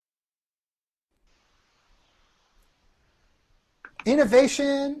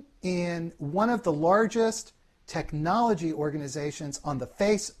Innovation in one of the largest technology organizations on the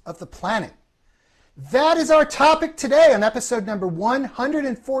face of the planet. That is our topic today on episode number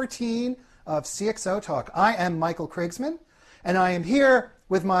 114 of CXO Talk. I am Michael Krigsman, and I am here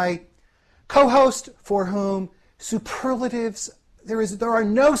with my co-host for whom superlatives, there are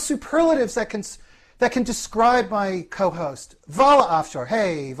no superlatives that can describe my co-host, Vala Afshar.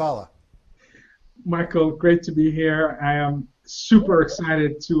 Hey, Vala. Michael, great to be here. I am super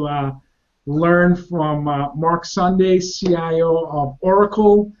excited to learn from Mark Sunday, CIO of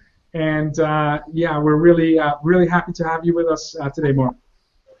Oracle. And we're really happy to have you with us today, Mark.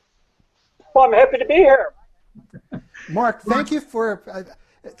 Well, I'm happy to be here. Mark, thank you for.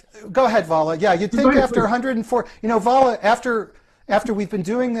 Go ahead, Vala. Yeah, you'd think after 104. Vala, after we've been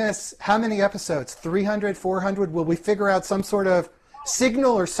doing this, how many episodes? 300, 400? Will we figure out some sort of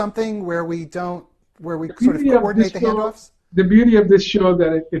signal or something where we sort of coordinate the handoffs? The beauty of this show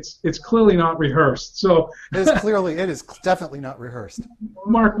that it's clearly not rehearsed. So it is definitely not rehearsed.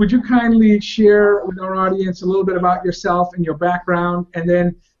 Mark, would you kindly share with our audience a little bit about yourself and your background, and then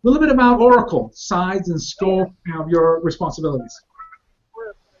a little bit about Oracle, size and scope of your responsibilities?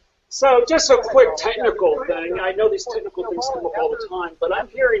 So just a quick technical thing. I know these technical things come up all the time, but I'm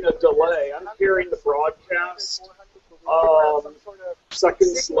hearing a delay. I'm hearing the broadcast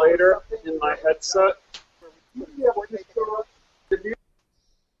seconds later in my headset.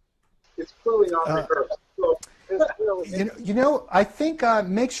 It's clearly not rehearsed. I think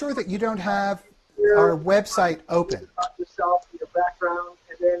make sure that you don't have our website open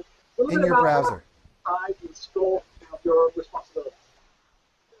in your browser.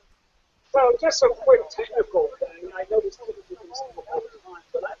 So just a quick technical thing. I know these technical things come up all the time,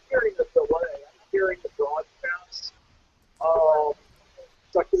 but I'm hearing a delay. I'm hearing the broadcast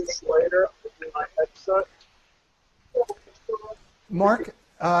seconds later in my headset. Mark,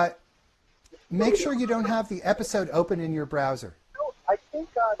 make sure you don't have the episode open in your browser. I think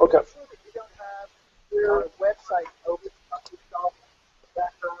okay. Make sure that you don't have your website open.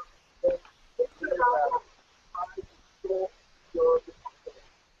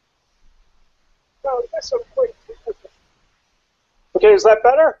 Okay, is that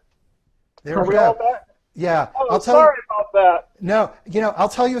better? There we go. Yeah. Sorry about that. No, I'll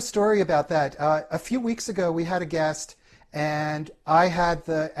tell you a story about that. A few weeks ago, we had a guest, and I had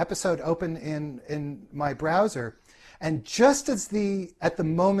the episode open in my browser, and just at the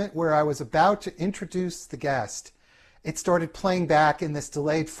moment where I was about to introduce the guest, it started playing back in this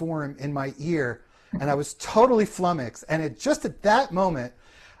delayed form in my ear, and I was totally flummoxed. And just at that moment,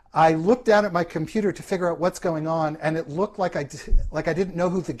 I looked down at my computer to figure out what's going on, and it looked like I didn't know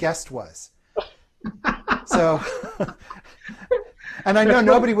who the guest was. So, and I know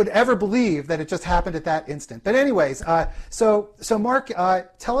nobody would ever believe that it just happened at that instant. But anyways, so Mark,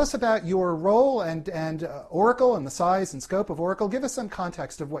 tell us about your role and Oracle and the size and scope of Oracle. Give us some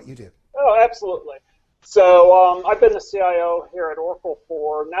context of what you do. Oh, absolutely. So I've been the CIO here at Oracle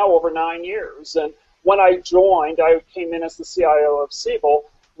for now over 9 years, and when I joined, I came in as the CIO of Siebel.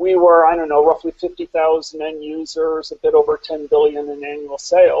 We were, roughly 50,000 end users, a bit over 10 billion in annual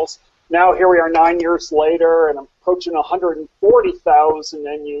sales. Now here we are 9 years later, and I'm approaching 140,000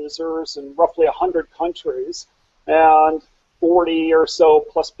 end users in roughly 100 countries, and 40 or so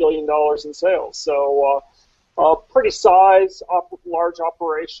plus $billion in sales. So pretty large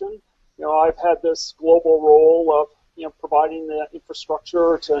operation. I've had this global role of providing the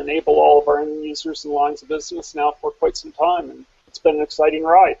infrastructure to enable all of our end users and lines of business now for quite some time, and it's been an exciting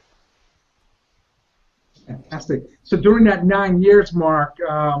ride. Fantastic. So during that 9 years, Mark,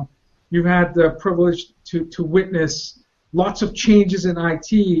 you had the privilege to witness lots of changes in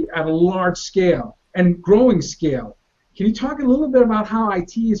IT at a large scale and growing scale. Can you talk a little bit about how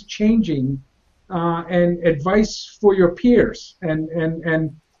IT is changing and advice for your peers and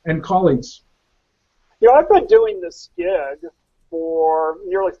colleagues? I've been doing this gig for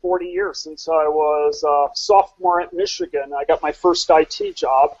nearly 40 years, since I was a sophomore at Michigan. I got my first IT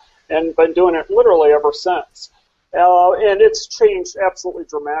job and been doing it literally ever since. And it's changed absolutely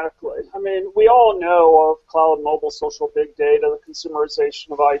dramatically. I mean, we all know of cloud, mobile, social, big data, the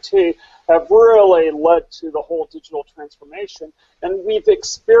consumerization of IT have really led to the whole digital transformation. And we've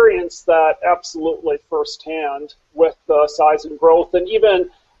experienced that absolutely firsthand with size and growth, and even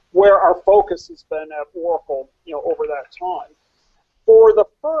where our focus has been at Oracle, over that time. For the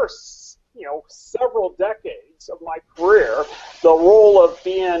first, several decades of my career, the role of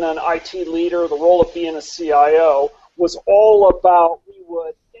being an IT leader, the role of being a CIO, was all about we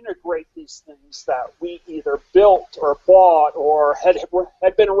would integrate these things that we either built or bought or had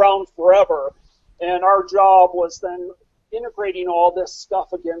been around forever. And our job was then integrating all this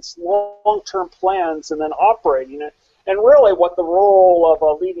stuff against long-term plans and then operating it. And really what the role of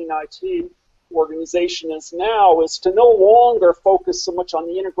a leading IT organization is now is to no longer focus so much on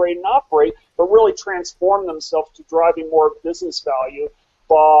the integrate and operate, but really transform themselves to driving more business value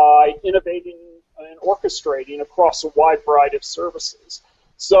by innovating and orchestrating across a wide variety of services.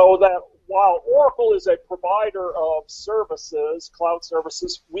 So that while Oracle is a provider of services, cloud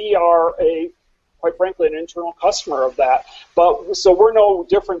services, we are quite frankly, an internal customer of that. But so we're no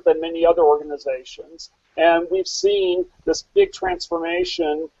different than many other organizations. And we've seen this big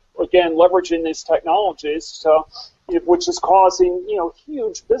transformation, again, leveraging these technologies, which is causing,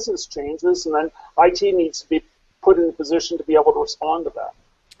 huge business changes. And then IT needs to be put in a position to be able to respond to that.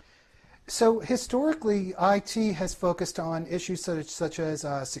 So historically, IT has focused on issues such as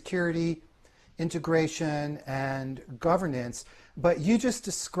security, integration, and governance. But you just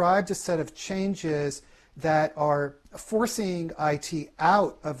described a set of changes that are forcing IT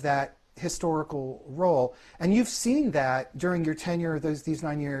out of that historical role. And you've seen that during your tenure, these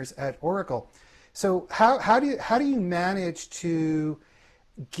 9 years at Oracle. So how do you manage to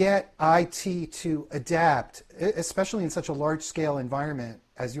get IT to adapt, especially in such a large-scale environment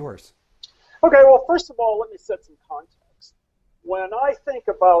as yours? Okay, well, first of all, let me set some context. When I think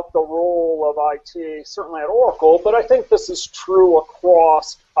about the role of IT, certainly at Oracle, but I think this is true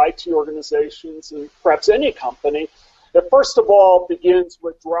across IT organizations and perhaps any company, it first of all begins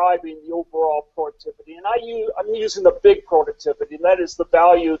with driving the overall productivity. And I'm using the big productivity, and that is the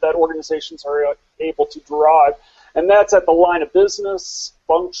value that organizations are able to derive. And that's at the line of business,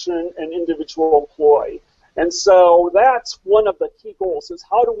 function, and individual employee. And so that's one of the key goals, is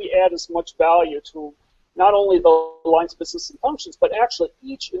how do we add as much value to not only the lines of business and functions, but actually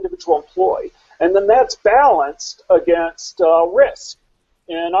each individual employee. And then that's balanced against risk.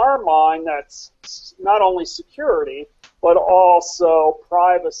 In our mind, that's not only security, but also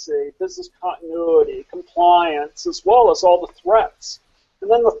privacy, business continuity, compliance, as well as all the threats. And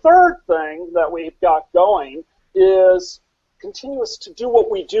then the third thing that we've got going is continuous to do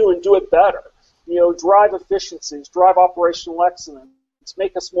what we do and do it better. Drive efficiencies, drive operational excellence,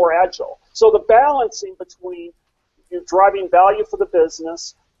 make us more agile. So the balancing between driving value for the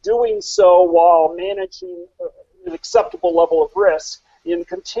business, doing so while managing an acceptable level of risk, and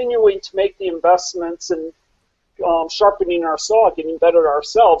continuing to make the investments and sharpening our saw, getting better at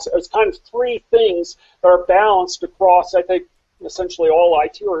ourselves, as kind of three things that are balanced across, I think, essentially all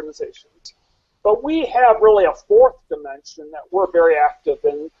IT organizations. But we have really a fourth dimension that we're very active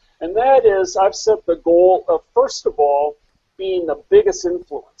in, and that is I've set the goal of, first of all, being the biggest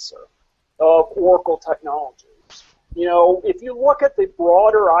influencer of Oracle technologies. If you look at the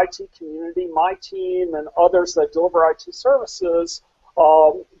broader IT community, my team and others that deliver IT services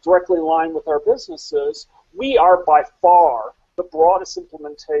directly in line with our businesses, we are by far the broadest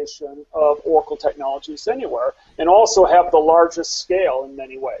implementation of Oracle technologies anywhere, and also have the largest scale in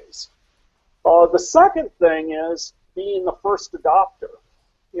many ways. The second thing is being the first adopter.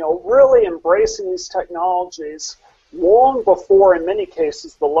 Really embracing these technologies long before, in many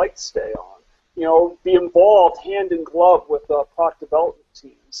cases, the lights stay on. Be involved hand in glove with the product development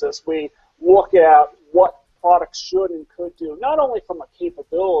teams as we look at what products should and could do, not only from a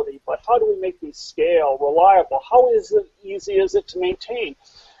capability, but how do we make these scale, reliable? How easy is it to maintain?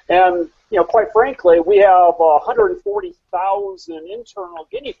 And, quite frankly, we have 140,000 internal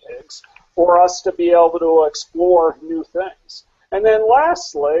guinea pigs for us to be able to explore new things. And then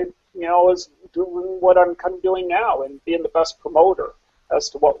lastly, is doing what I'm kind of doing now and being the best promoter as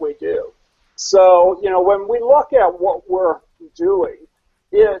to what we do. So, when we look at what we're doing,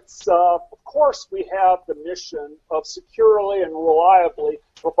 it's, of course, we have the mission of securely and reliably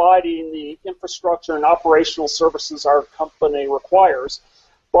providing the infrastructure and operational services our company requires.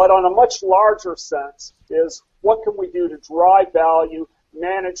 But on a much larger sense is what can we do to drive value,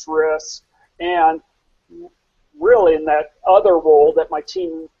 manage risk, and really in that other role that my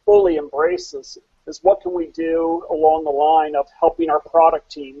team fully embraces is what can we do along the line of helping our product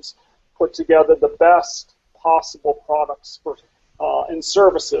teams put together the best possible products for and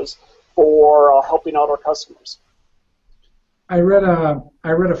services for helping out our customers. I read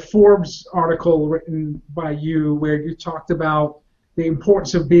a Forbes article written by you where you talked about the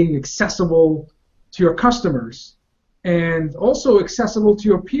importance of being accessible to your customers and also accessible to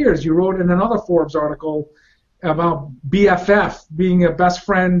your peers. You wrote in another Forbes article about BFF, being a best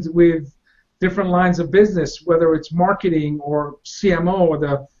friend with different lines of business, whether it's marketing or CMO or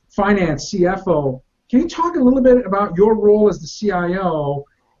the finance CFO. Can you talk a little bit about your role as the CIO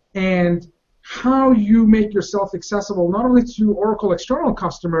and how you make yourself accessible not only to Oracle external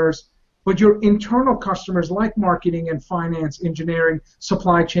customers, but your internal customers like marketing and finance, engineering,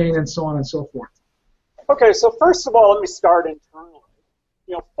 supply chain, and so on and so forth? Okay, so first of all, let me start internally.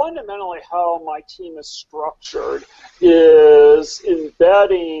 Fundamentally how my team is structured is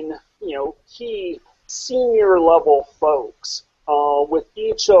embedding, key senior level folks with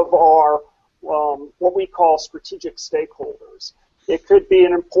each of our what we call strategic stakeholders. It could be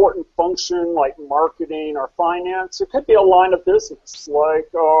an important function like marketing or finance. It could be a line of business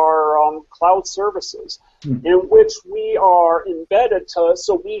like our cloud services, in which we are embedded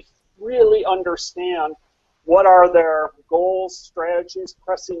so we really understand what are their goals, strategies,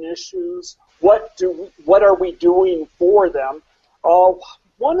 pressing issues, what are we doing for them.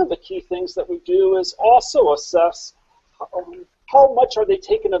 One of the key things that we do is also assess how much are they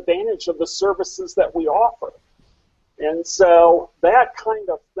taking advantage of the services that we offer. And so that kind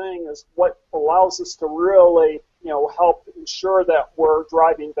of thing is what allows us to really, help ensure that we're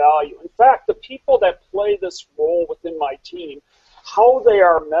driving value. In fact, the people that play this role within my team, how they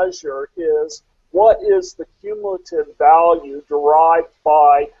are measured is what is the cumulative value derived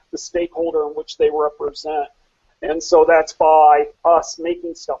by the stakeholder in which they represent. And so that's by us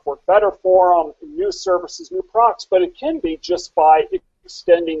making stuff work better for them, new services, new products, but it can be just by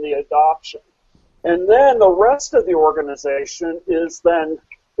extending the adoption. And then the rest of the organization is then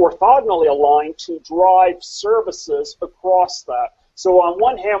orthogonally aligned to drive services across that. So on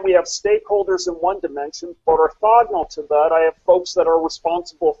one hand, we have stakeholders in one dimension, but orthogonal to that, I have folks that are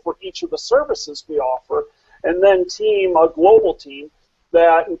responsible for each of the services we offer, and then a global team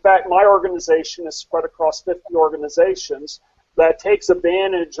that, in fact, my organization is spread across 50 organizations that takes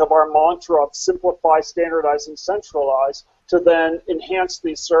advantage of our mantra of simplify, standardize, and centralize to then enhance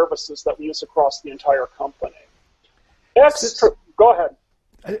these services that we use across the entire company. Go ahead.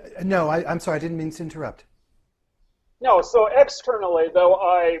 No, I'm sorry, I didn't mean to interrupt. No, so externally, though,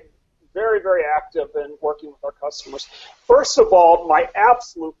 I'm very, very active in working with our customers. First of all, my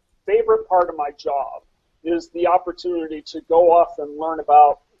absolute favorite part of my job is the opportunity to go off and learn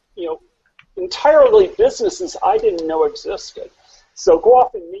about, entirely businesses I didn't know existed. So go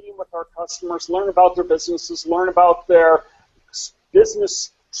off and meeting with our customers, learn about their businesses, learn about their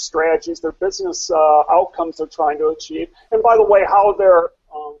business strategies, their business outcomes they're trying to achieve, and by the way, how they're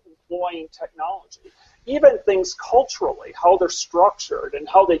employing technology. Even things culturally, how they're structured and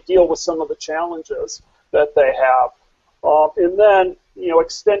how they deal with some of the challenges that they have. And then,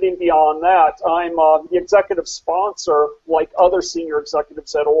 extending beyond that, I'm the executive sponsor, like other senior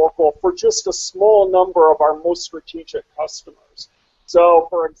executives at Oracle, for just a small number of our most strategic customers. So,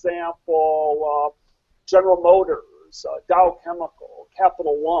 for example, General Motors, Dow Chemical,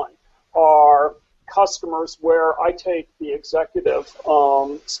 Capital One are customers where I take the executive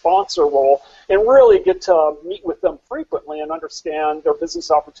sponsor role and really get to meet with them frequently and understand their business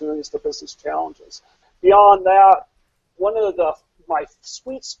opportunities, their business challenges. Beyond that, one of my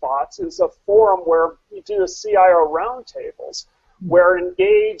sweet spots is a forum where we do CIO roundtables, where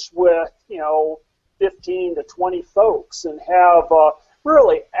engage with 15 to 20 folks and have a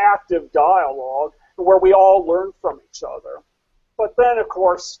really active dialogue where we all learn from each other. But then, of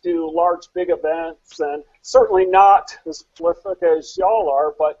course, do large, big events, and certainly not as prolific as y'all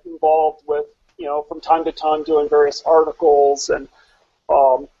are, but involved with, from time to time doing various articles and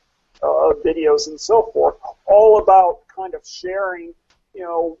videos and so forth, all about kind of sharing,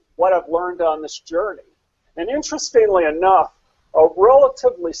 what I've learned on this journey. And interestingly enough, a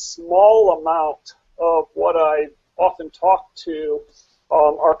relatively small amount of what I often talk to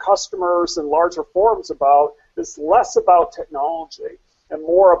our customers and larger forums about is less about technology and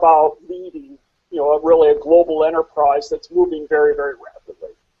more about leading, really a global enterprise that's moving very, very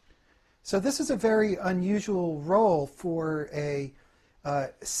rapidly. So this is a very unusual role for a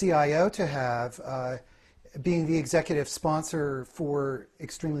CIO to have, being the executive sponsor for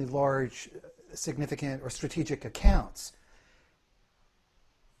extremely large, significant, or strategic accounts.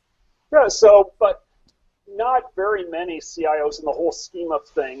 Yeah, but not very many CIOs in the whole scheme of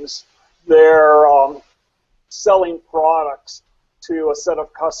things. They're selling products to a set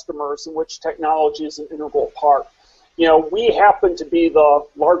of customers in which technology is an integral part. We happen to be the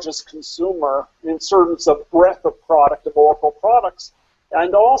largest consumer in terms of breadth of product of Oracle products,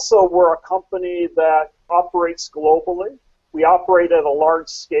 and also we're a company that operates globally. We operate at a large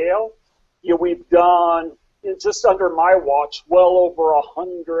scale. We've done, just under my watch, well over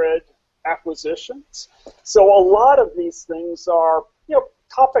 100 acquisitions. So a lot of these things are,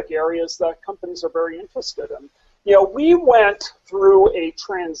 topic areas that companies are very interested in. We went through a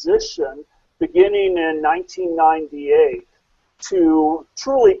transition beginning in 1998 to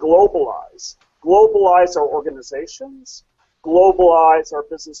truly globalize our organizations, globalize our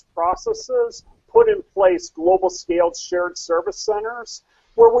business processes, put in place global scaled shared service centers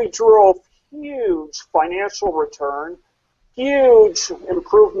where we drove huge financial return, huge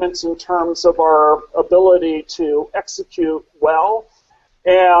improvements in terms of our ability to execute well.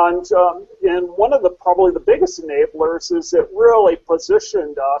 And one of the probably the biggest enablers is it really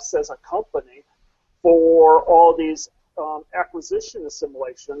positioned us as a company for all these acquisition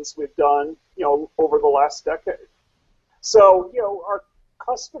assimilations we've done, over the last decade. So, our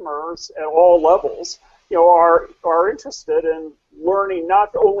customers at all levels, are interested in learning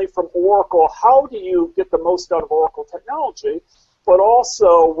not only from Oracle, how do you get the most out of Oracle technology, but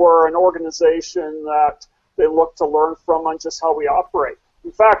also we're an organization that they look to learn from on just how we operate.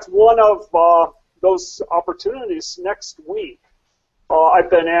 In fact, one of those opportunities next week, I've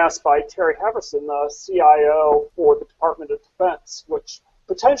been asked by Terry Heverson, the CIO for the Department of Defense, which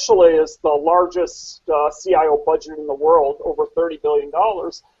potentially is the largest CIO budget in the world, over $30 billion,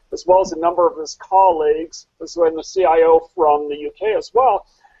 as well as a number of his colleagues, as well as the CIO from the UK as well.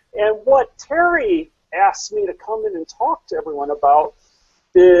 And what Terry asked me to come in and talk to everyone about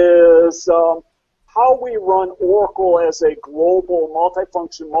is how we run Oracle as a global,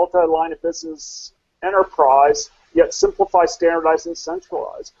 multifunction, multi-line of business enterprise, yet simplify, standardize, and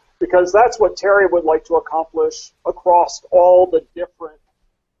centralize. Because that's what Terry would like to accomplish across all the different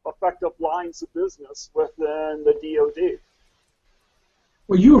effective lines of business within the DoD.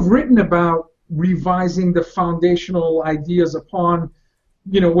 Well, you have written about revising the foundational ideas upon,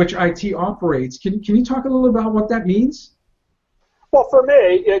 which IT operates. Can you talk a little about what that means? Well, for me,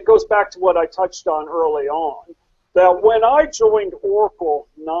 it goes back to what I touched on early on, that when I joined Oracle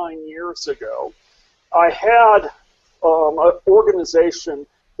 9 years ago, I had an organization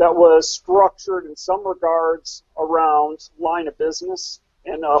that was structured in some regards around line of business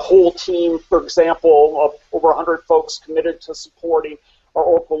and a whole team, for example, of over 100 folks committed to supporting our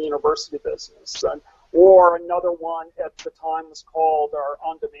Oracle University business. Or another one at the time was called our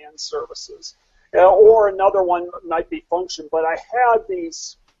on-demand services. Or another one might be function. But I had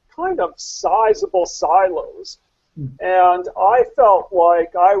these kind of sizable silos. And I felt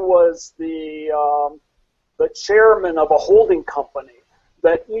like I was the chairman of a holding company,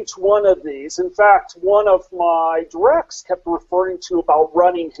 that each one of these, in fact, one of my directs kept referring to about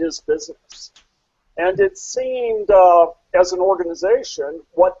running his business. And it seemed, as an organization,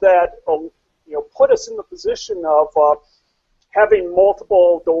 what that put us in the position of having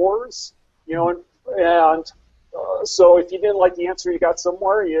multiple doors, so if you didn't like the answer you got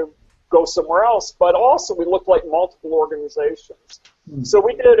somewhere, you go somewhere else. But also we looked like multiple organizations. So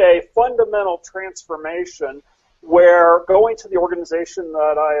we did a fundamental transformation where going to the organization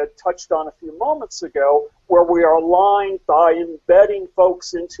that I had touched on a few moments ago, where we are aligned by embedding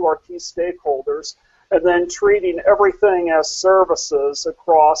folks into our key stakeholders and then treating everything as services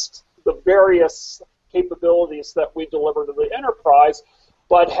across the various capabilities that we deliver to the enterprise,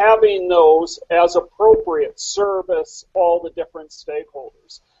 but having those as appropriate service all the different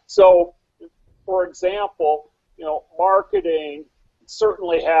stakeholders. So, for example, marketing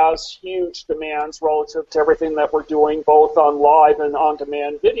certainly has huge demands relative to everything that we're doing, both on live and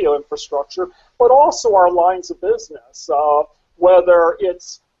on-demand video infrastructure, but also our lines of business, whether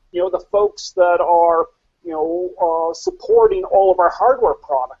it's the folks that are supporting all of our hardware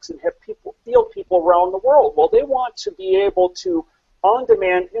products and have field people around the world. Well, they want to be able to, on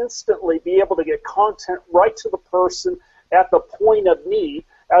demand, instantly be able to get content right to the person at the point of need,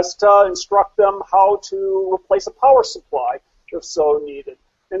 as to instruct them how to replace a power supply if so needed.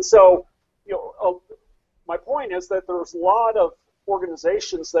 And so, my point is that there's a lot of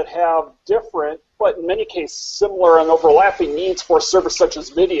organizations that have different, but in many cases similar and overlapping needs for a service such as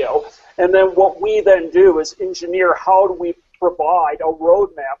video. And then what we then do is engineer how do we provide a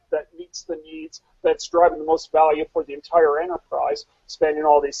roadmap that meets the needs, that's driving the most value for the entire enterprise, spanning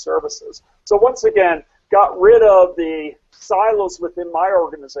all these services. So once again, got rid of the silos within my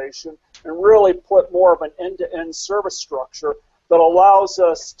organization and really put more of an end-to-end service structure that allows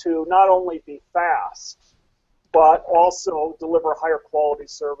us to not only be fast, but also deliver higher quality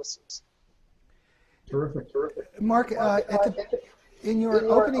services. Terrific. Mark, in your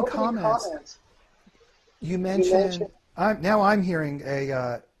opening comments, you mentioned, now I'm hearing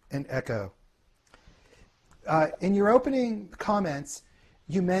an echo. In your opening comments,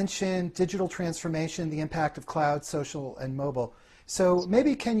 you mentioned digital transformation, the impact of cloud, social, and mobile. So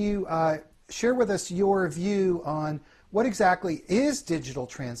maybe can you share with us your view on what exactly is digital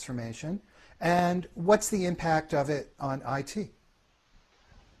transformation and what's the impact of it on IT?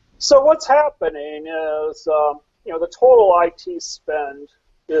 So what's happening is, the total IT spend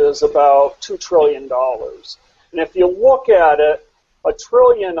is about $2 trillion. And if you look at it, 1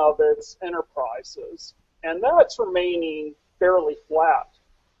 trillion of it's enterprises, and that's remaining fairly flat.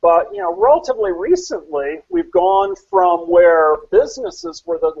 But relatively recently, we've gone from where businesses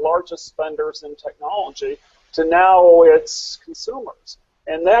were the largest spenders in technology to now it's consumers,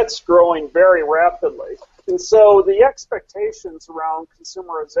 and that's growing very rapidly. And so the expectations around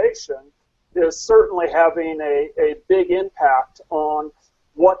consumerization is certainly having a big impact on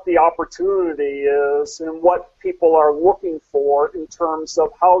what the opportunity is and what people are looking for in terms of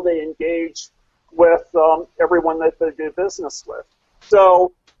how they engage with everyone that they do business with.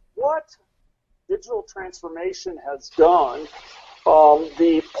 So what digital transformation has done,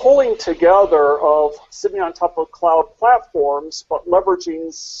 the pulling together of sitting on top of cloud platforms, but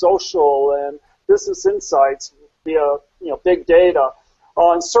leveraging social and business insights via big data,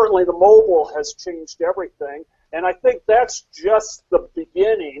 and certainly the mobile has changed everything. And I think that's just the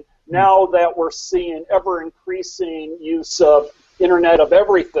beginning now that we're seeing ever-increasing use of Internet of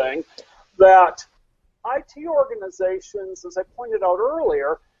Everything, that IT organizations, as I pointed out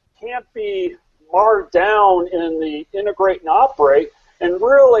earlier, can't be marred down in the integrate and operate and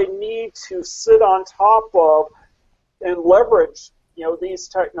really need to sit on top of and leverage these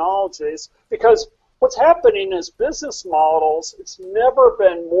technologies, because what's happening is business models, it's never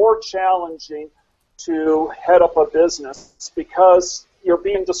been more challenging to head up a business because you're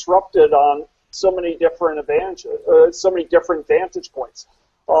being disrupted on so many different advantages, so many different vantage points.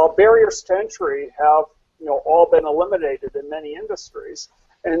 Barriers to entry have all been eliminated in many industries.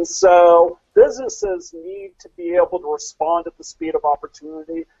 And so businesses need to be able to respond at the speed of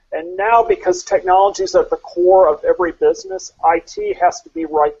opportunity. And now, because technology is at the core of every business, IT has to be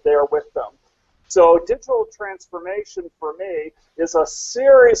right there with them. So digital transformation for me is a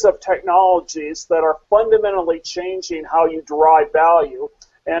series of technologies that are fundamentally changing how you derive value.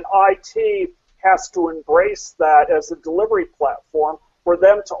 And IT has to embrace that as a delivery platform for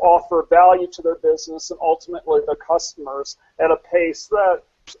them to offer value to their business and ultimately their customers at a pace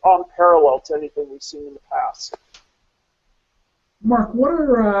that's unparalleled to anything we've seen in the past. Mark, what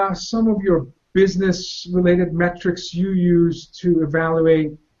are some of your business-related metrics you use to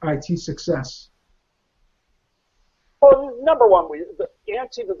evaluate IT success? Well, number one, the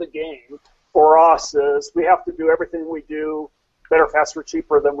ante to the game for us is we have to do everything we do better, faster,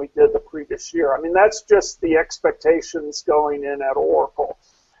 cheaper than we did the previous year. I mean, that's just the expectations going in at Oracle.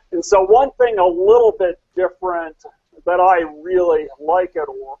 And so one thing a little bit different that I really like at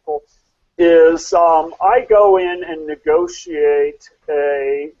Oracle is I go in and negotiate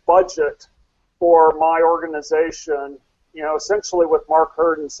a budget for my organization, essentially with Mark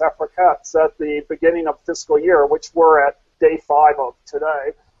Hurd and Safra Katz at the beginning of fiscal year, which we're at day 5 of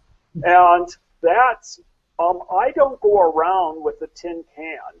today. And that's, I don't go around with a tin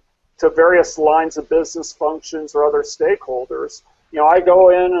can to various lines of business functions or other stakeholders. I go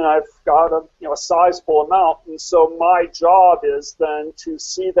in and I've got a sizable amount, and so my job is then to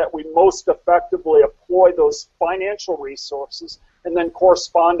see that we most effectively employ those financial resources and then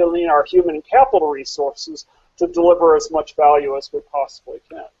correspondingly our human and capital resources to deliver as much value as we possibly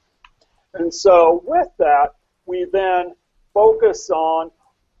can. And so with that, we then focus on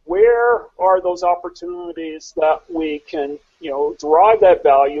where are those opportunities that we can, derive that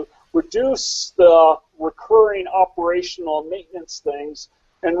value, reduce the recurring operational maintenance things,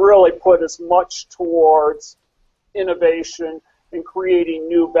 and really put as much towards innovation and creating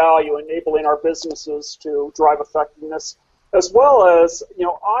new value, enabling our businesses to drive effectiveness, as well as,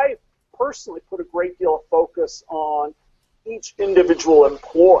 I personally put a great deal of focus on each individual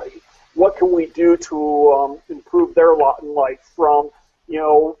employee. What can we do to improve their lot in life from,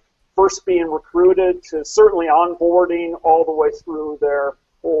 first being recruited to certainly onboarding all the way through their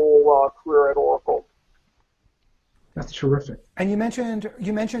whole career at Oracle. That's terrific. And you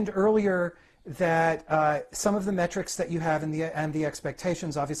mentioned earlier that some of the metrics that you have and the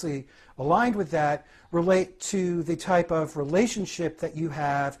expectations, obviously aligned with that, relate to the type of relationship that you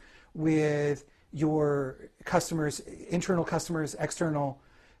have with your customers, internal customers, external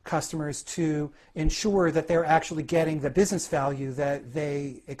customers, to ensure that they're actually getting the business value that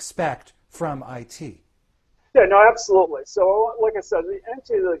they expect from IT. Yeah, no, absolutely. So, like I said, the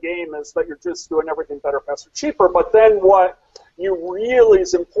end of the game is that you're just doing everything better, faster, cheaper. But then what you really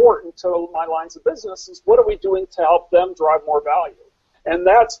is important to my lines of business is what are we doing to help them drive more value? And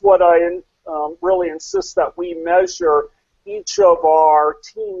that's what I really insist that we measure each of our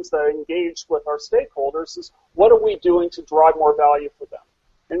teams that engage with our stakeholders is what are we doing to drive more value for them?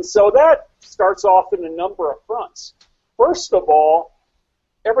 And so that starts off in a number of fronts. First of all,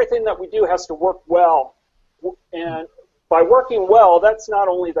 everything that we do has to work well. And by working well, that's not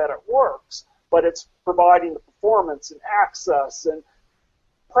only that it works, but it's providing the performance and access, and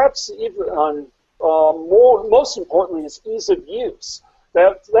perhaps even most importantly is ease of use.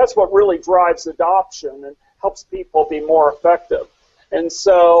 That's what really drives adoption and helps people be more effective. And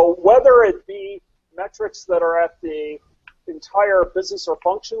so whether it be metrics that are at the entire business or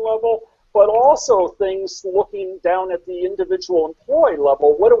function level, but also things looking down at the individual employee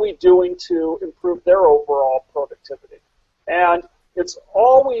level, what are we doing to improve their overall productivity? And it's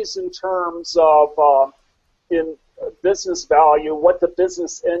always in terms of in business value, what the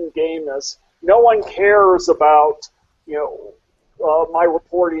business end game is. No one cares about, my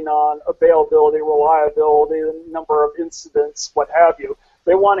reporting on availability, reliability, the number of incidents, what have you.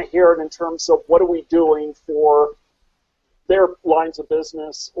 They want to hear it in terms of what are we doing for their lines of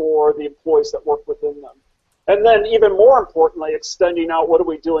business or the employees that work within them. And then even more importantly, extending out what are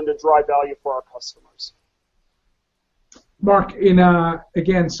we doing to drive value for our customers. Mark, in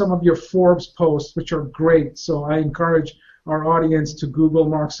again, some of your Forbes posts, which are great, so I encourage our audience to Google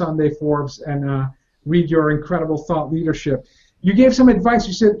Mark Sunday Forbes and read your incredible thought leadership. You gave some advice.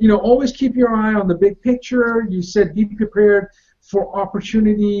 You said, always keep your eye on the big picture. You said be prepared for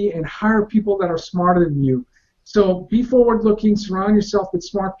opportunity and hire people that are smarter than you. So be forward-looking, surround yourself with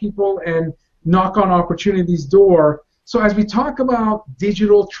smart people, and knock on opportunities' door. So as we talk about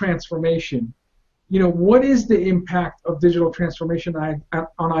digital transformation, what is the impact of digital transformation on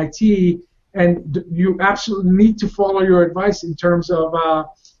IT? And you absolutely need to follow your advice in terms of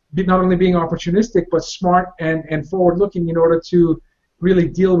not only being opportunistic, but smart and forward-looking in order to really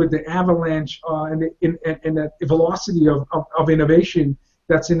deal with the avalanche and the velocity of innovation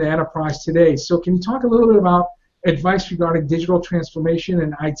that's in the enterprise today. So can you talk a little bit about advice regarding digital transformation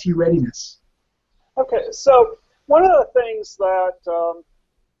and IT readiness? Okay, so one of the things that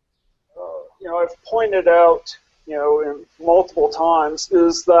I've pointed out, in multiple times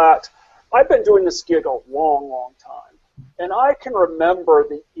is that I've been doing this gig a long, long time, and I can remember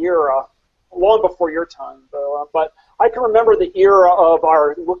the era long before your time, Bill, but I can remember the era of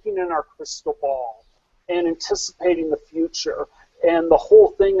our looking in our crystal ball and anticipating the future and the whole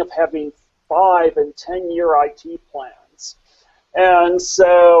thing of having 5- and 10-year IT plans. And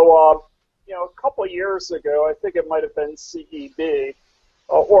so, a couple of years ago, I think it might have been CEB,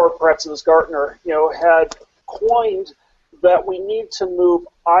 or perhaps it was Gartner, had coined that we need to move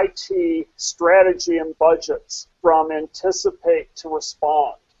IT strategy and budgets from anticipate to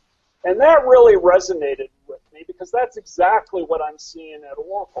respond. And that really resonated with me because that's exactly what I'm seeing at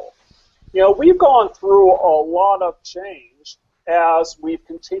Oracle. We've gone through a lot of change as we've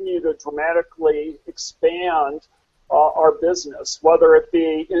continued to dramatically expand our business, whether it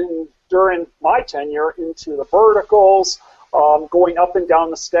be during my tenure into the verticals, going up and down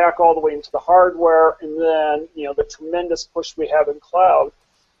the stack all the way into the hardware, and then the tremendous push we have in cloud.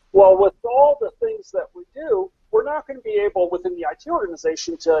 Well, with all the things that we do, we're not going to be able within the IT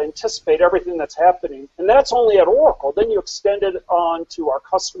organization to anticipate everything that's happening, and that's only at Oracle. Then you extend it on to our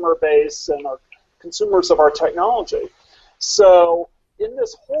customer base and our consumers of our technology. So in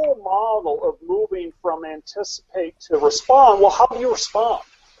this whole model of moving from anticipate to respond, well, how do you respond?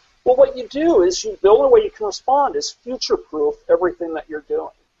 Well, what you do is the only way you can respond is future-proof everything that you're doing.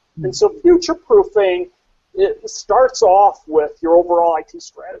 And so future-proofing, it starts off with your overall IT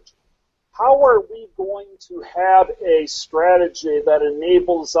strategy. How are we going to have a strategy that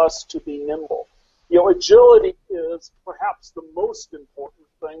enables us to be nimble? Agility is perhaps the most important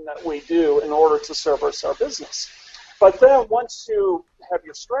thing that we do in order to service our business. But then once you have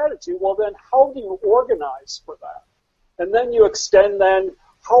your strategy, well then how do you organize for that? And then you extend then,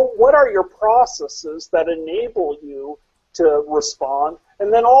 what are your processes that enable you to respond?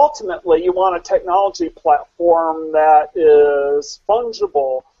 And then ultimately you want a technology platform that is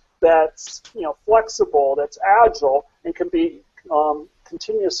fungible, that's flexible, that's agile, and can be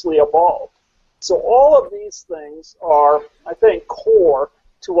continuously evolved. So all of these things are, I think, core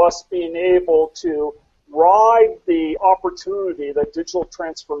to us being able to ride the opportunity that digital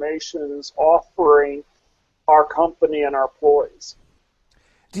transformation is offering our company and our employees.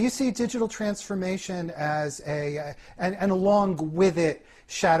 Do you see digital transformation as and along with it,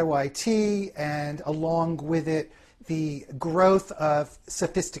 shadow IT, and along with it, the growth of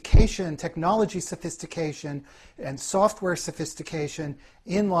sophistication, technology sophistication, and software sophistication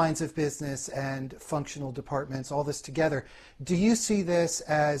in lines of business and functional departments, all this together? Do you see this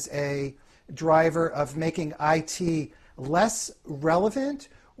as a driver of making IT less relevant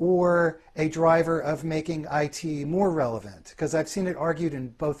or a driver of making IT more relevant? Because I've seen it argued in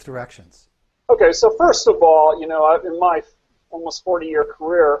both directions. Okay, so first of all, in my almost 40-year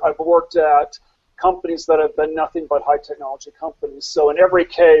career, I've worked at companies that have been nothing but high technology companies. So in every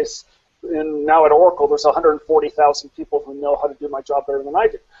case, and now at Oracle, there's 140,000 people who know how to do my job better than I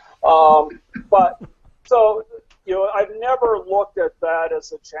do. But so, I've never looked at that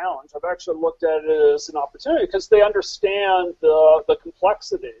as a challenge. I've actually looked at it as an opportunity because they understand the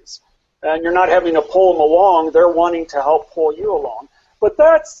complexities, and you're not having to pull them along. They're wanting to help pull you along. But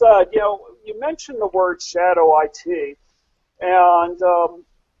that's, you mentioned the word shadow IT, and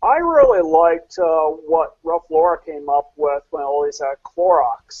I really liked what Ralph Lauer came up with when he was at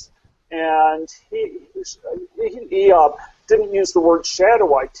Clorox. And he didn't use the word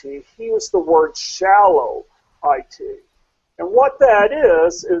shadow IT. He used the word shallow IT. And what that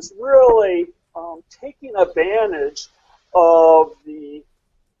is really taking advantage of the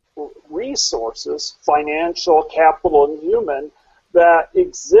resources, financial, capital, and human, that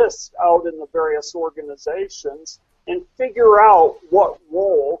exist out in the various organizations and figure out what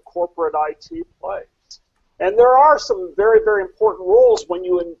role corporate IT plays. And there are some very, very important roles when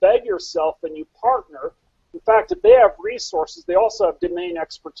you embed yourself and you partner. In fact, if they have resources, they also have domain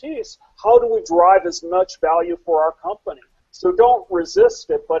expertise. How do we drive as much value for our company? So don't resist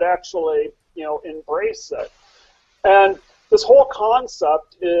it, but actually, embrace it. And this whole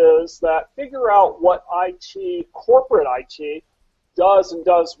concept is that figure out what IT, corporate IT, does and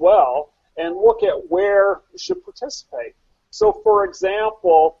does well, and look at where you should participate. So, for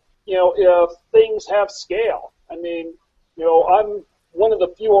example, if things have scale, I'm one of the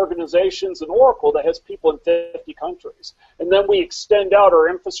few organizations in Oracle that has people in 50 countries, and then we extend out our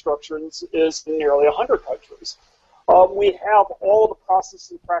infrastructure is in nearly 100 countries. We have all the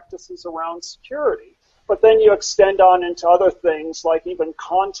processes and practices around security, but then you extend on into other things like even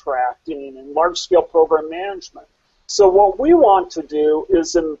contracting and large-scale program management. So what we want to do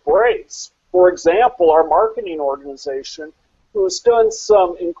is embrace, for example, our marketing organization, who's done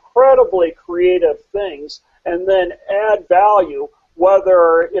some incredibly creative things, and then add value,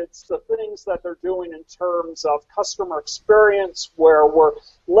 whether it's the things that they're doing in terms of customer experience, where we're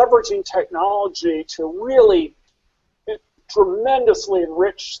leveraging technology to really tremendously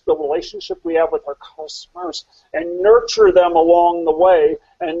enrich the relationship we have with our customers and nurture them along the way,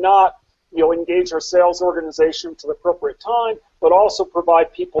 and not engage our sales organization to the appropriate time, but also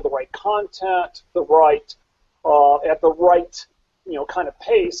provide people the right content, at the right kind of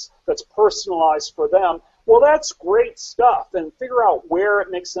pace that's personalized for them. Well, that's great stuff, and figure out where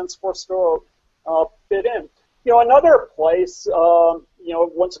it makes sense for us to fit in. Another place,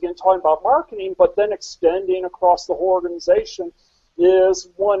 once again talking about marketing, but then extending across the whole organization, is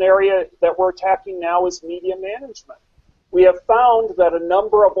one area that we're attacking now is media management. We have found that a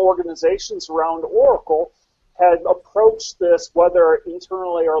number of organizations around Oracle had approached this, whether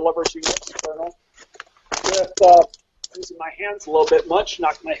internally or leveraging external, with using my hands a little bit much,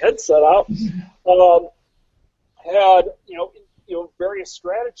 knocked my headset out, had various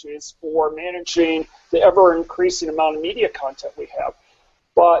strategies for managing the ever-increasing amount of media content we have.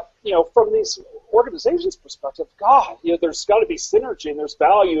 But from these organizations' perspective, there's got to be synergy and there's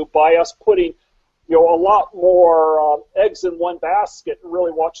value by us putting a lot more eggs in one basket and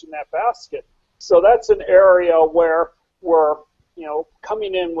really watching that basket. So that's an area where we're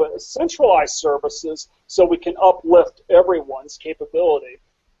coming in with centralized services so we can uplift everyone's capability.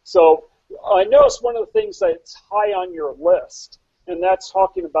 So I noticed one of the things that's high on your list, and that's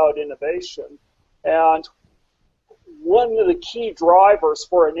talking about innovation. And one of the key drivers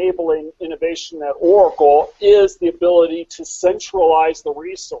for enabling innovation at Oracle is the ability to centralize the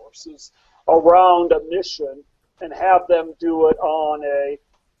resources around a mission and have them do it on a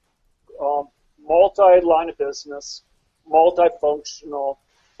multi-line of business, multifunctional,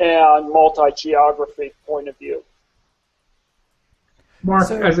 and multi-geography point of view.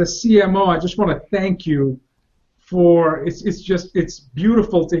 Mark, as a CMO, I just want to thank you for it's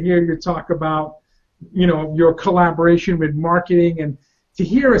beautiful to hear you talk about your collaboration with marketing, and to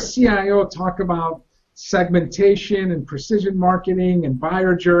hear a CIO talk about segmentation and precision marketing and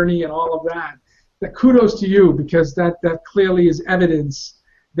buyer journey and all of that. That kudos to you, because that clearly is evidence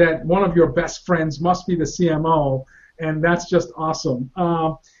that one of your best friends must be the CMO, and that's just awesome.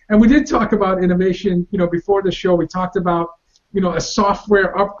 And we did talk about innovation. Before the show, we talked about a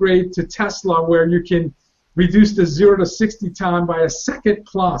software upgrade to Tesla where you can reduce the 0 to 60 time by a second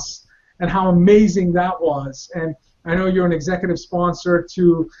plus, and how amazing that was. And I know you're an executive sponsor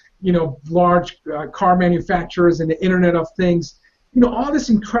to large car manufacturers and the Internet of Things. All this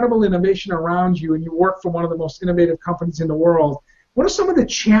incredible innovation around you, and you work for one of the most innovative companies in the world. What are some of the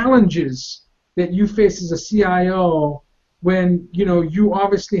challenges that you face as a CIO when you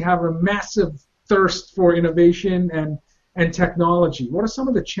obviously have a massive thirst for innovation and technology? What are some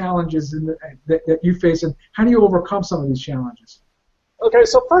of the challenges that you face, and how do you overcome some of these challenges? Okay,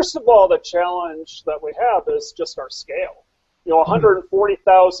 so first of all, the challenge that we have is just our scale.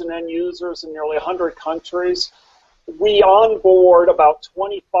 140,000 end users in nearly 100 countries. We onboard about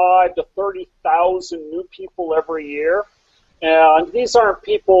 25 to 30,000 new people every year. And these aren't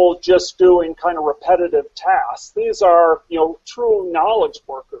people just doing kind of repetitive tasks. These are, true knowledge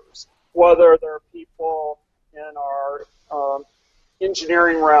workers, whether they're people in our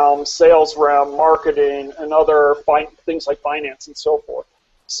engineering realm, sales realm, marketing, and other things like finance and so forth.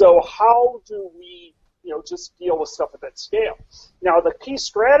 So how do we, just deal with stuff at that scale? Now, the key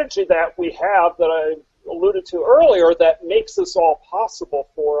strategy that we have that I alluded to earlier that makes this all possible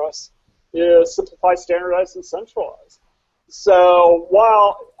for us is simplify, standardize, and centralize. So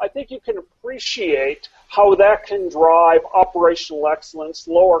while I think you can appreciate how that can drive operational excellence,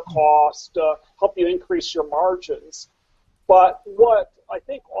 lower cost, help you increase your margins, but what I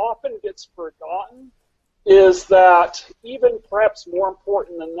think often gets forgotten is that even perhaps more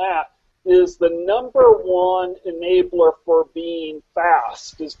important than that is the number one enabler for being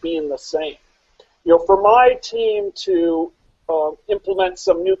fast is being the same. For my team to implement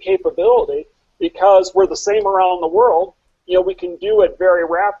some new capability, because we're the same around the world, we can do it very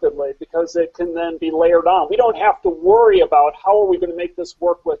rapidly because it can then be layered on. We don't have to worry about how are we going to make this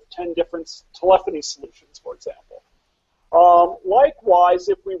work with 10 different telephony solutions, for example. Likewise,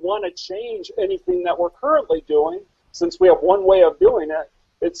 if we want to change anything that we're currently doing, since we have one way of doing it,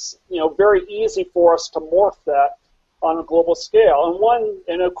 it's very easy for us to morph that on a global scale.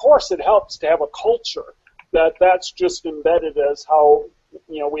 And of course, it helps to have a culture that's just embedded as how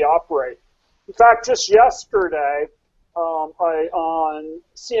we operate. In fact, just yesterday, on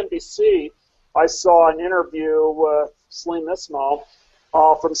CNBC, I saw an interview with Salim Ismail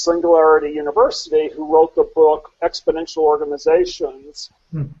from Singularity University, who wrote the book Exponential Organizations.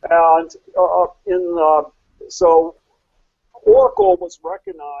 And so Oracle was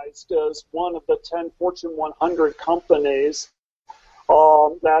recognized as one of the 10 Fortune 100 companies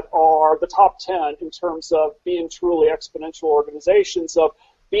that are the top 10 in terms of being truly exponential organizations, of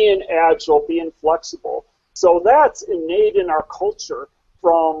being agile, being flexible. So that's innate in our culture,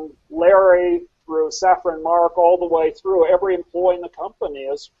 from Larry through Safra and Mark all the way through every employee in the company,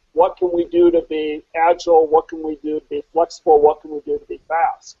 is what can we do to be agile, what can we do to be flexible, what can we do to be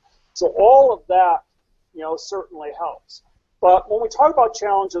fast. So all of that, certainly helps. But when we talk about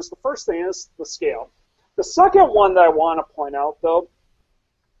challenges, the first thing is the scale. The second one that I want to point out, though,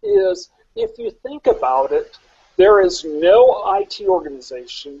 is if you think about it, there is no IT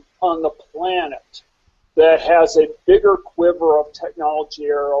organization on the planet that has a bigger quiver of technology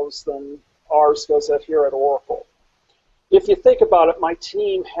arrows than ours does here at Oracle. If you think about it, my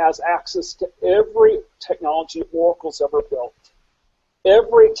team has access to every technology Oracle's ever built,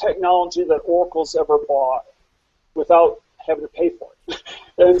 every technology that Oracle's ever bought without having to pay for it.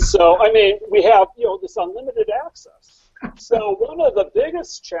 And so, we have, this unlimited access. So one of the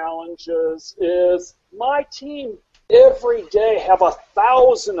biggest challenges is my team every day have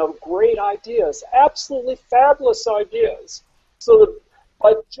 1,000 of great ideas, absolutely fabulous ideas.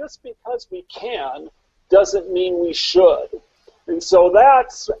 But just because we can doesn't mean we should. And so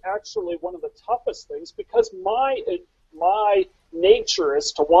that's actually one of the toughest things, because my nature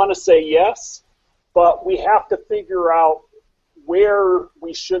is to want to say yes, but we have to figure out where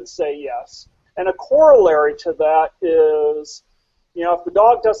we should say yes. And a corollary to that is, if the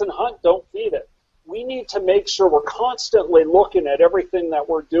dog doesn't hunt, don't feed it. We need to make sure we're constantly looking at everything that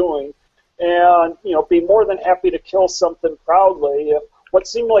we're doing and, be more than happy to kill something proudly if what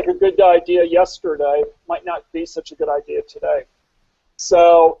seemed like a good idea yesterday might not be such a good idea today.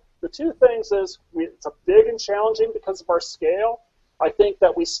 So the two things is it's a big and challenging because of our scale. I think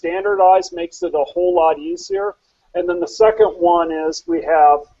that we standardize makes it a whole lot easier. And then the second one is we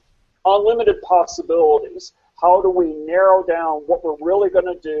have unlimited possibilities. How do we narrow down what we're really going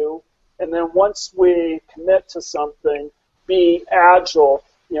to do? And then once we commit to something, be agile,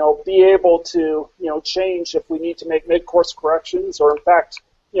 be able to, change if we need to make mid-course corrections, or in fact,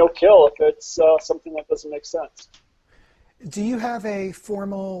 kill if it's something that doesn't make sense. Do you have a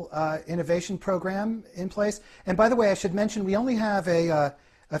formal innovation program in place? And by the way, I should mention we only have a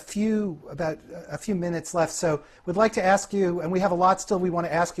few minutes left, so we'd like to ask you, and we have a lot still we want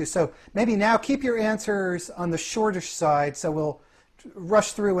to ask you. So maybe now keep your answers on the shortish side, so we'll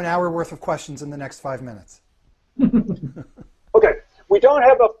rush through an hour worth of questions in the next 5 minutes. Okay. We don't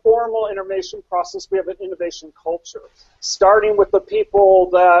have a formal innovation process. We have an innovation culture, starting with the people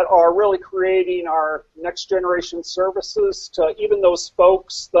that are really creating our next generation services to even those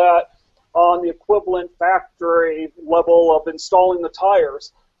folks that on the equivalent factory level of installing the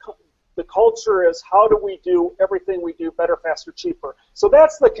tires. The culture is how do we do everything we do better, faster, cheaper. So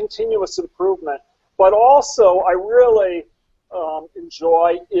that's the continuous improvement. But also, I really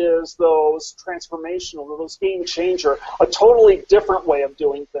enjoy is those transformational, those game changer, a totally different way of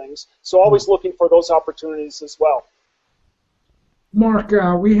doing things. So always looking for those opportunities as well. Mark,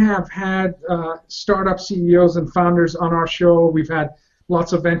 we have had startup CEOs and founders on our show. We've had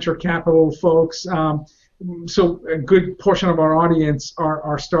lots of venture capital folks. So a good portion of our audience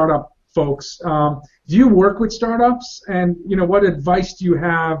are startup folks. Do you work with startups? And what advice do you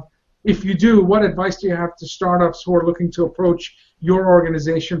have? If you do, what advice do you have to startups who are looking to approach your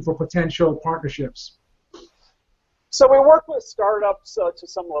organization for potential partnerships? So we work with startups to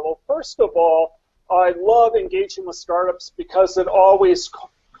some level. First of all, I love engaging with startups because it always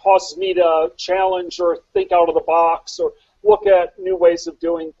causes me to challenge or think out of the box or look at new ways of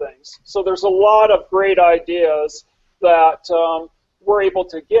doing things. So there's a lot of great ideas that we're able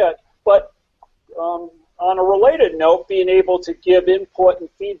to get. But on a related note, being able to give input and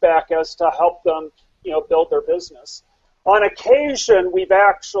feedback as to help them, build their business. On occasion, we've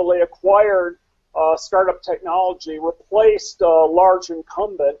actually acquired startup technology, replaced a large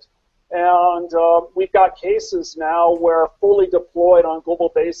incumbent, and we've got cases now where fully deployed on a global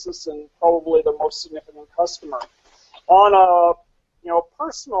basis and probably the most significant customer. On a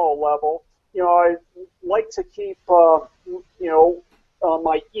personal level, I like to keep my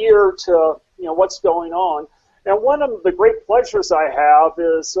ear to what's going on. And one of the great pleasures I have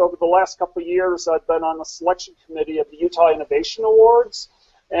is over the last couple of years I've been on the selection committee of the Utah Innovation Awards,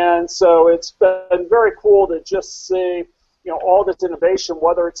 and so it's been very cool to just see all this innovation,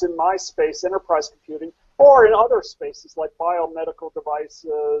 whether it's in my space, enterprise computing, or in other spaces like biomedical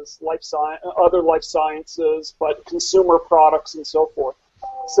devices, other life sciences, but consumer products and so forth.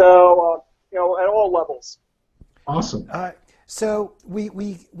 So at all levels. Awesome. So we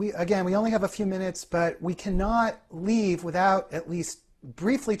only have a few minutes, but we cannot leave without at least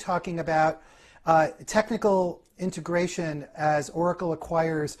briefly talking about technical integration as Oracle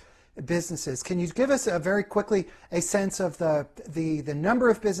acquires businesses. Can you give us very quickly a sense of the number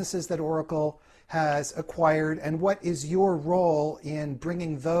of businesses that Oracle has acquired, and what is your role in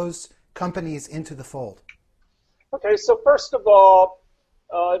bringing those companies into the fold? Okay, so first of all,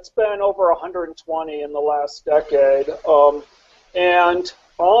 it's been over 120 in the last decade. And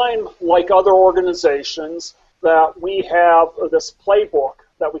I'm like other organizations that we have this playbook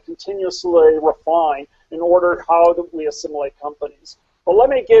that we continuously refine in order how do we assimilate companies. But let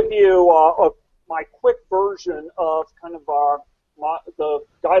me give you my quick version of kind of the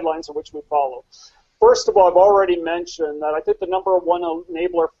guidelines in which we follow. First of all, I've already mentioned that I think the number one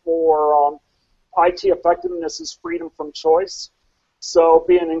enabler for IT effectiveness is freedom from choice. So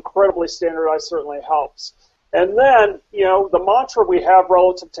being incredibly standardized certainly helps. And then, the mantra we have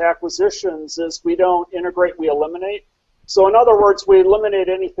relative to acquisitions is we don't integrate, we eliminate. So in other words, we eliminate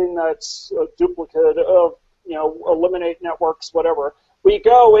anything that's a duplicate of, eliminate networks, whatever. We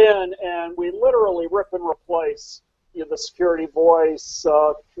go in and we literally rip and replace the security, voice,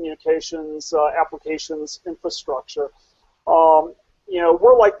 communications, applications, infrastructure.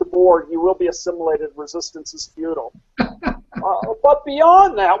 We're like the board. You will be assimilated. Resistance is futile. But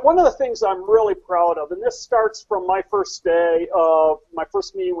beyond that, one of the things I'm really proud of, and this starts from my first day of my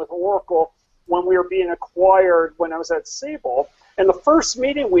first meeting with Oracle when we were being acquired when I was at Siebel, and the first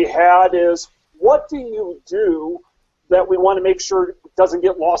meeting we had is, what do you do that we want to make sure doesn't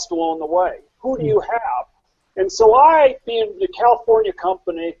get lost along the way? Who do you have? And so I, being the California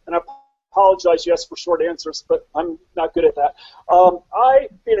company, and I apologize, you asked for short answers, but I'm not good at that. I,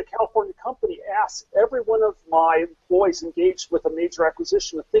 being a California company, asked every one of my employees engaged with a major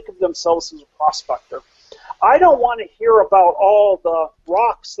acquisition to think of themselves as a prospector. I don't want to hear about all the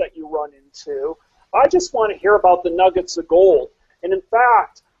rocks that you run into. I just want to hear about the nuggets of gold. And in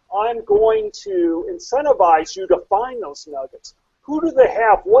fact, I'm going to incentivize you to find those nuggets. Who do they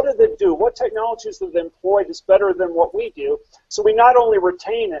have? What do they do? What technologies have they employed is better than what we do? So we not only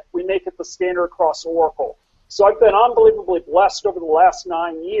retain it, we make it the standard across Oracle. So I've been unbelievably blessed over the last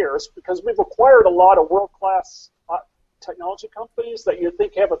 9 years because we've acquired a lot of world-class technology companies that you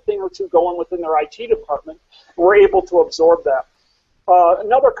think have a thing or two going within their IT department. And we're able to absorb that.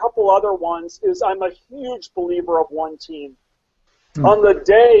 Another couple other ones is I'm a huge believer of one team. On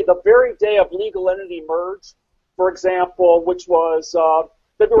the very day of legal entity merge, for example, which was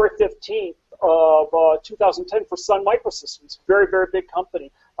February 15th of 2010 for Sun Microsystems, very, very big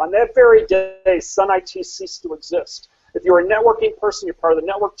company. On that very day, Sun IT ceased to exist. If you're a networking person, you're part of the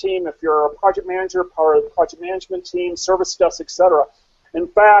network team. If you're a project manager, part of the project management team, service desk, etc. In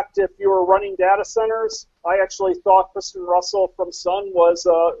fact, if you were running data centers, I actually thought Kristen Russell from Sun was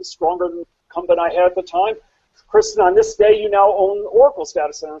stronger than the incumbent I had at the time. Kristen, on this day, you now own Oracle's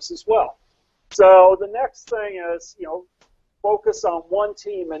data centers as well. So the next thing is, focus on one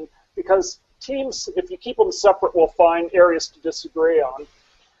team, and because teams, if you keep them separate, will find areas to disagree on.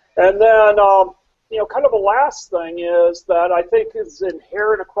 And then, kind of a last thing is that I think is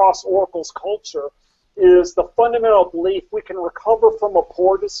inherent across Oracle's culture is the fundamental belief we can recover from a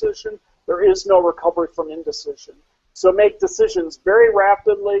poor decision. There is no recovery from indecision. So make decisions very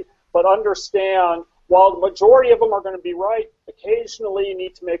rapidly, but understand while the majority of them are going to be right, occasionally you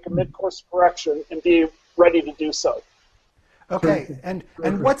need to make a mid-course correction and be ready to do so. Okay, and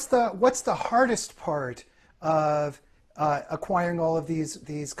what's the hardest part of acquiring all of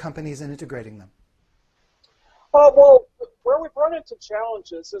these companies and integrating them? Well, where we've run into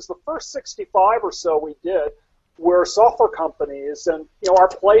challenges is the first 65 or so we did were software companies, and our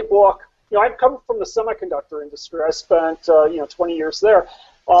playbook. I've come from the semiconductor industry. I spent 20 years there,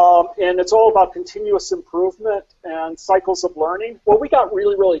 and it's all about continuous improvement and cycles of learning. Well, we got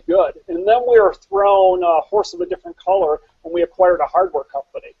really, really good, and then we were thrown a horse of a different color when we acquired a hardware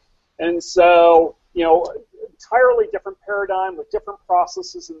company, and so entirely different paradigm with different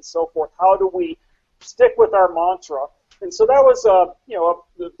processes and so forth. How do we stick with our mantra? And so that was a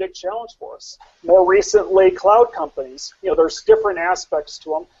big challenge for us. More recently, cloud companies. There's different aspects to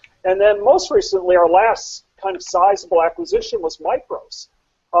them. And then most recently, our last kind of sizable acquisition was Micros,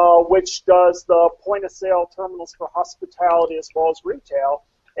 which does the point-of-sale terminals for hospitality as well as retail.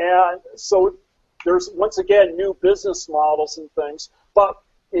 And so there's, once again, new business models and things. But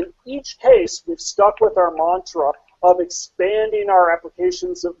in each case, we've stuck with our mantra of expanding our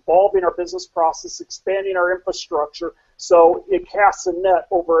applications, evolving our business process, expanding our infrastructure, so it casts a net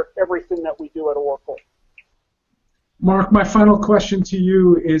over everything that we do at Oracle. Mark, my final question to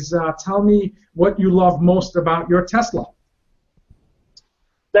you is tell me what you love most about your Tesla.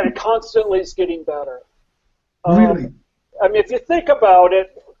 That it constantly is getting better. Really? If you think about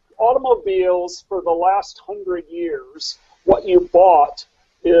it, automobiles for the last 100 years, what you bought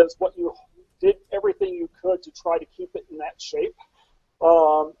is what you did everything you could to try to keep it in that shape.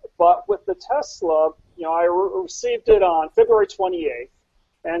 But with the Tesla, I received it on February 28th,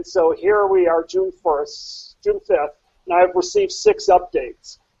 and so here we are June 5th, and I've received 6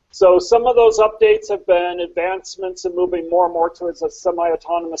 updates. So some of those updates have been advancements in moving more and more towards a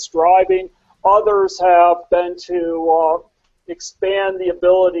semi-autonomous driving. Others have been to expand the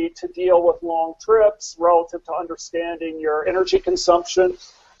ability to deal with long trips relative to understanding your energy consumption.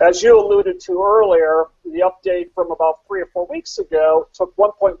 As you alluded to earlier, the update from about 3 or 4 weeks ago took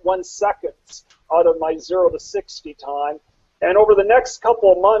 1.1 seconds out of my 0 to 60 time. And over the next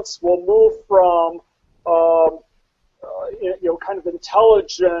couple of months, we'll move from kind of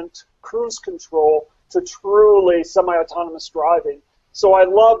intelligent cruise control to truly semi-autonomous driving. So I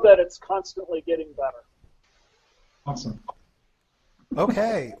love that it's constantly getting better. Awesome.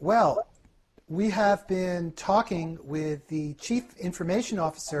 Okay, well, we have been talking with the Chief Information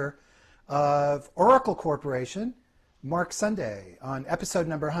Officer of Oracle Corporation, Mark Sunday, on episode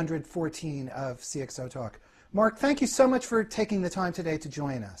number 114 of CXO Talk. Mark, thank you so much for taking the time today to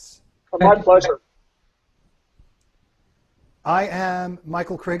join us. My pleasure. I am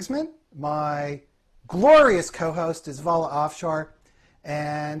Michael Krigsman. My glorious co-host is Vala Afshar,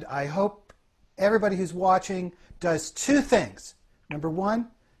 and I hope everybody who's watching does 2 things. Number 1,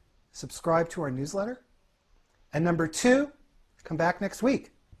 subscribe to our newsletter, and number 2, come back next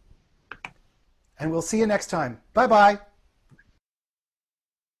week. And we'll see you next time. Bye-bye.